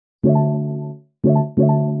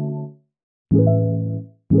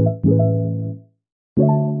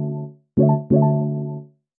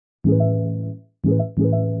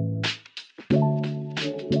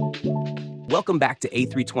Welcome back to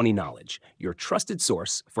A320 Knowledge, your trusted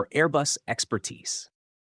source for Airbus expertise.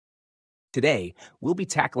 Today, we'll be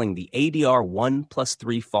tackling the ADR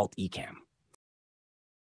 1+3 FAULT ECAM.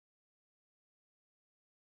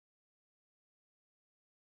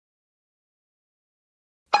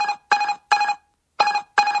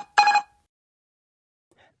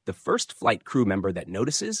 The first flight crew member that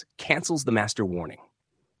notices cancels the master warning.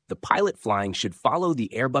 The pilot flying should follow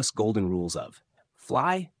the Airbus golden rules of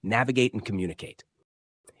fly, navigate, and communicate.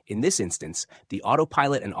 In this instance, the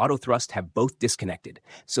autopilot and autothrust have both disconnected,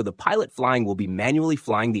 so the pilot flying will be manually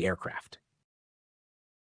flying the aircraft.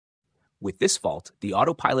 With this fault, the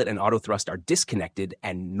autopilot and autothrust are disconnected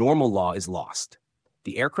and normal law is lost.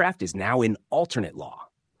 The aircraft is now in alternate law.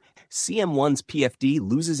 CM1's PFD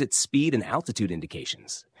loses its speed and altitude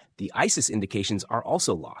indications. The ISIS indications are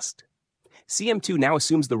also lost. CM2 now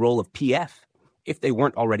assumes the role of PF, if they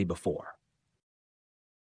weren't already before.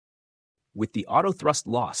 With the autothrust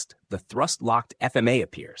lost, the thrust-locked FMA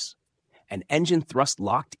appears. An engine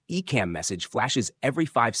thrust-locked ECAM message flashes every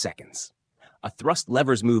 5 seconds. A thrust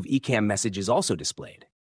levers move ECAM message is also displayed.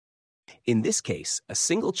 In this case, a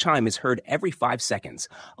single chime is heard every 5 seconds,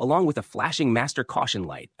 along with a flashing master caution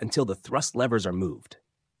light until the thrust levers are moved.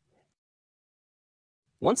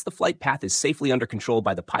 Once the flight path is safely under control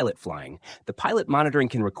by the pilot flying, the pilot monitoring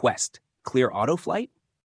can request clear autoflight,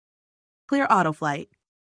 clear autoflight.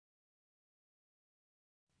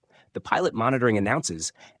 The pilot monitoring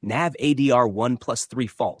announces NAV ADR 1+3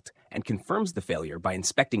 fault and confirms the failure by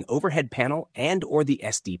inspecting overhead panel and/or the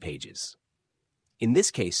SD pages. In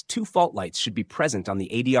this case, 2 fault lights should be present on the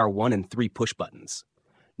ADR 1 and 3 push buttons.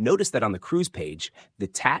 Notice that on the cruise page, the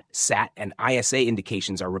TAT, SAT, and ISA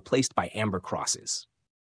indications are replaced by amber crosses.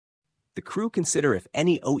 The crew consider if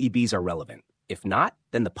any OEBs are relevant. If not,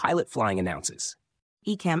 then the pilot flying announces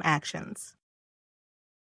ECAM actions.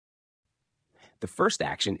 The first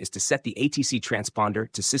action is to set the ATC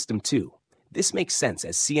transponder to System 2. This makes sense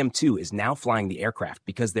as CM2 is now flying the aircraft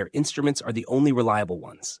because their instruments are the only reliable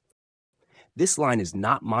ones. This line is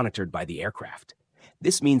not monitored by the aircraft.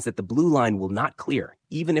 This means that the blue line will not clear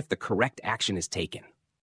even if the correct action is taken.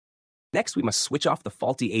 Next, we must switch off the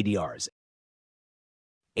faulty ADRs.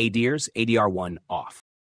 ADRs ADR1 off.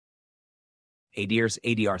 ADRs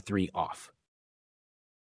ADR3 off.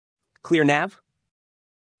 Clear nav.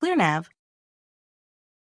 Clear nav.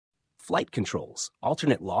 Flight controls,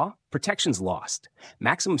 alternate law, protections lost.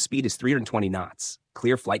 Maximum speed is 320 knots.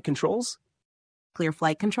 Clear flight controls. Clear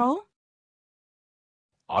flight control.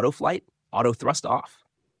 Auto flight, auto thrust off.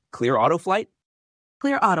 Clear auto flight.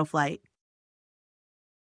 Clear autoflight.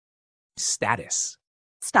 Status.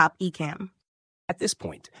 Stop ECAM. At this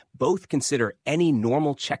point, both consider any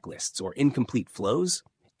normal checklists or incomplete flows,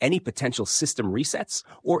 any potential system resets,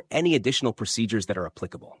 or any additional procedures that are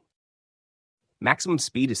applicable. Maximum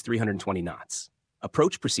speed is 320 knots.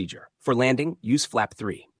 Approach procedure. For landing, use flap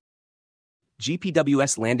 3.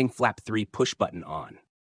 GPWS landing flap 3 push button on.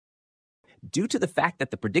 Due to the fact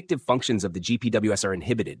that the predictive functions of the GPWS are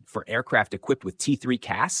inhibited for aircraft equipped with T3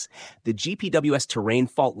 CAS, the GPWS terrain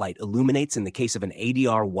fault light illuminates in the case of an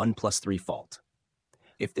ADR 1+3 fault.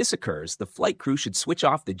 If this occurs, the flight crew should switch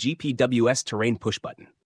off the GPWS terrain push button.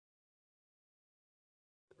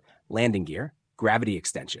 Landing gear, gravity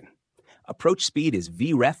extension. Approach speed is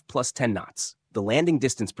VREF plus 10 knots. The landing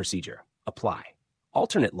distance procedure. Apply.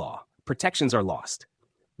 Alternate law. Protections are lost.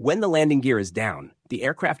 When the landing gear is down, the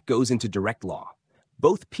aircraft goes into direct law.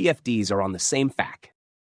 Both PFDs are on the same FAC.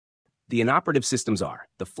 The inoperative systems are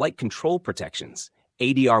the flight control protections,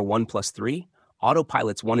 ADR 1+3,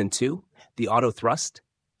 autopilots 1 and 2, the auto thrust,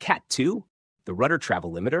 CAT 2, the rudder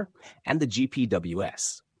travel limiter, and the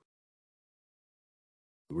GPWS.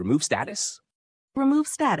 Remove status. Remove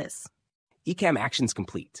status. ECAM actions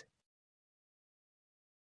complete.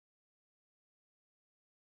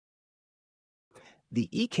 The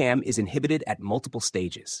ECAM is inhibited at multiple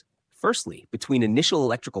stages. Firstly, between initial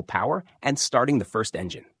electrical power and starting the first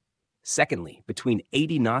engine. Secondly, between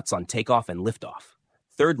 80 knots on takeoff and liftoff.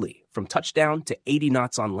 Thirdly, from touchdown to 80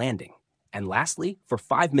 knots on landing. And lastly, for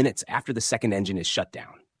 5 minutes after the second engine is shut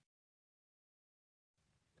down.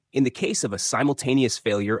 In the case of a simultaneous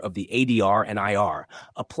failure of the ADR and IR,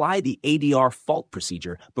 apply the ADR fault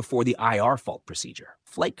procedure before the IR fault procedure.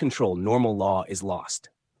 Flight control normal law is lost.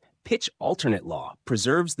 Pitch alternate law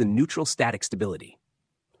preserves the neutral static stability.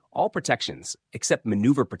 All protections, except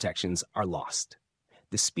maneuver protections, are lost.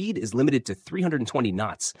 The speed is limited to 320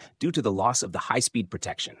 knots due to the loss of the high-speed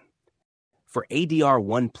protection. For ADR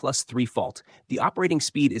 1+3 fault, the operating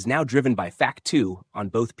speed is now driven by FAC2 on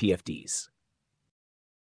both PFDs.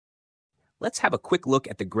 Let's have a quick look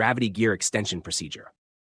at the gravity gear extension procedure.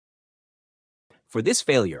 For this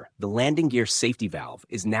failure, the landing gear safety valve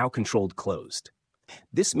is now controlled closed.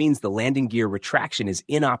 This means the landing gear retraction is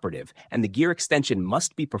inoperative and the gear extension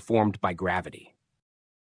must be performed by gravity.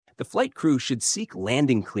 The flight crew should seek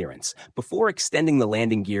landing clearance before extending the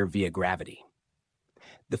landing gear via gravity.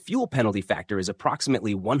 The fuel penalty factor is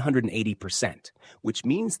approximately 180%, which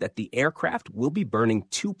means that the aircraft will be burning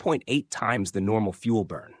 2.8 times the normal fuel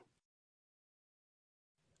burn.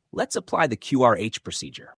 Let's apply the QRH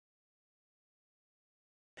procedure.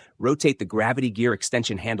 Rotate the gravity gear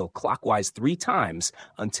extension handle clockwise 3 times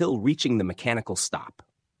until reaching the mechanical stop.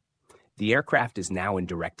 The aircraft is now in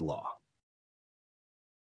direct law.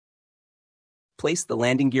 Place the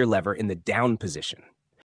landing gear lever in the down position.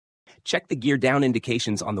 Check the gear down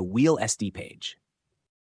indications on the wheel SD page.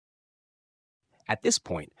 At this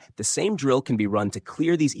point, the same drill can be run to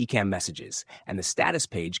clear these ECAM messages, and the status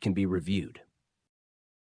page can be reviewed.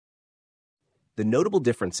 The notable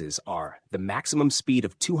differences are the maximum speed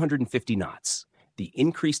of 250 knots, the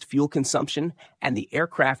increased fuel consumption, and the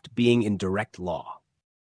aircraft being in direct law.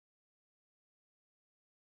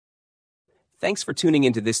 Thanks for tuning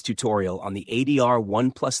into this tutorial on the ADR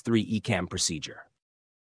 1+3 ECAM procedure.